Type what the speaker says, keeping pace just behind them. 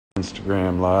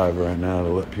Instagram live right now to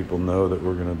let people know that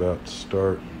we're about to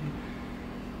start.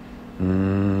 Look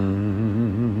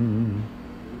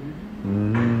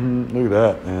at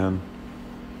that, man.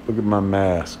 Look at my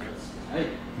mask.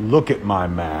 Look at my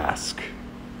mask.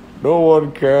 No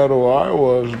one cared who I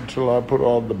was until I put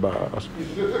on the mask.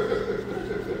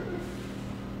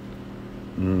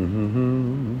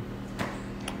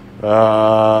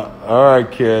 All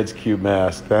right, kids, cute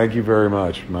mask. Thank you very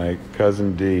much. My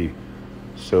cousin D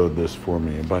sewed this for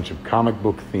me. A bunch of comic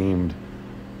book themed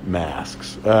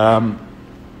masks.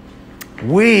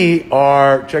 We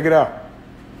are, check it out.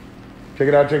 Check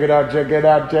it out, check it out, check it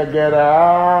out, check it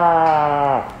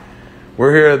out.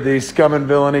 We're here at the Scum and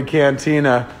Villainy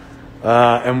Cantina,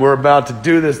 and we're about to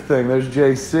do this thing. There's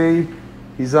JC.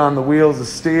 He's on the wheels of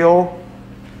steel.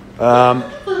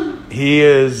 He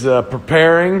is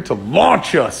preparing to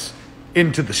launch us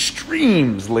into the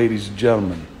streams, ladies and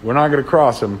gentlemen. We're not going to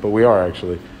cross him, but we are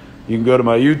actually. You can go to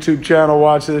my YouTube channel,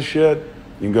 watch this shit. You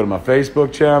can go to my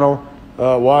Facebook channel,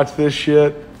 watch this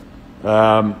shit.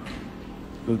 I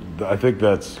think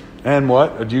that's... And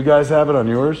what? Do you guys have it on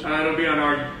yours? It'll be on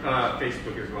our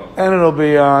Facebook as well. And it'll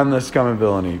be on the Scum and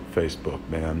Villainy Facebook,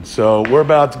 man. So we're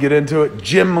about to get into it.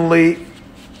 Jim Lee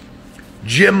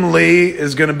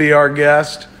is going to be our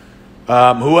guest.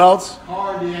 Who else?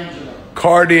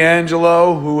 Car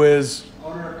D'Angelo, who is...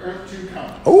 owner of Earth 2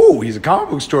 Comics. Oh, he's a comic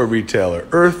book store retailer.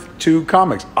 Earth 2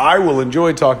 Comics. I will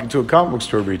enjoy talking to a comic book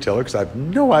store retailer because I have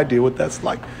no idea what that's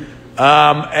like.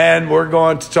 And we're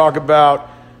going to talk about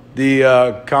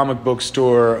the comic book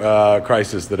store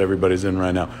crisis that everybody's in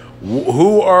right now.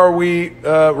 Who are we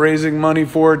raising money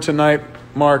for tonight,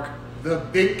 Mark? The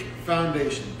Bink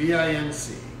Foundation,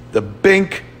 B-I-N-C. The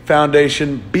Bink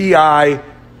Foundation,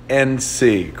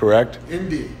 B-I-N-C, correct?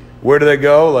 Indeed. Where do they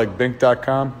go? Like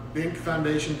Bink.com?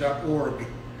 BinkFoundation.org.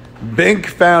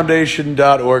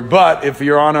 BinkFoundation.org. But if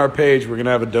you're on our page, we're going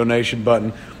to have a donation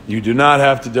button. You do not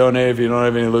have to donate. If you don't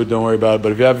have any loot, don't worry about it.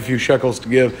 But if you have a few shekels to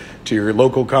give to your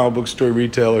local comic book store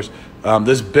retailers,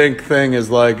 this Bink thing is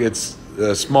like, it's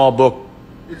a small book.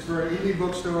 It's for indie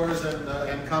bookstores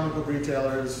and comic book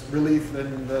retailers, relief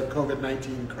in the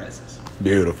COVID-19 crisis.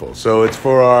 Beautiful. So it's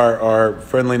for our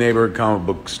friendly neighborhood comic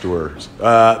book stores.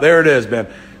 There it is, man.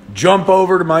 Jump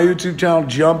over to my YouTube channel.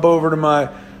 Jump over to my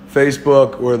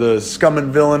Facebook or the Scum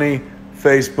and Villainy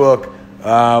Facebook.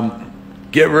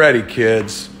 Get ready,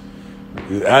 kids.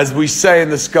 As we say in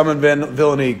the Scum and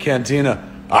Villainy Cantina,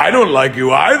 I don't like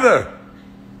you either.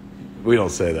 We don't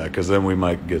say that because then we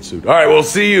might get sued. All right, we'll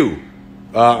see you.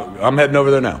 I'm heading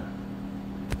over there now.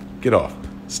 Get off.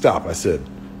 Stop, I said.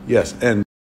 Yes, and...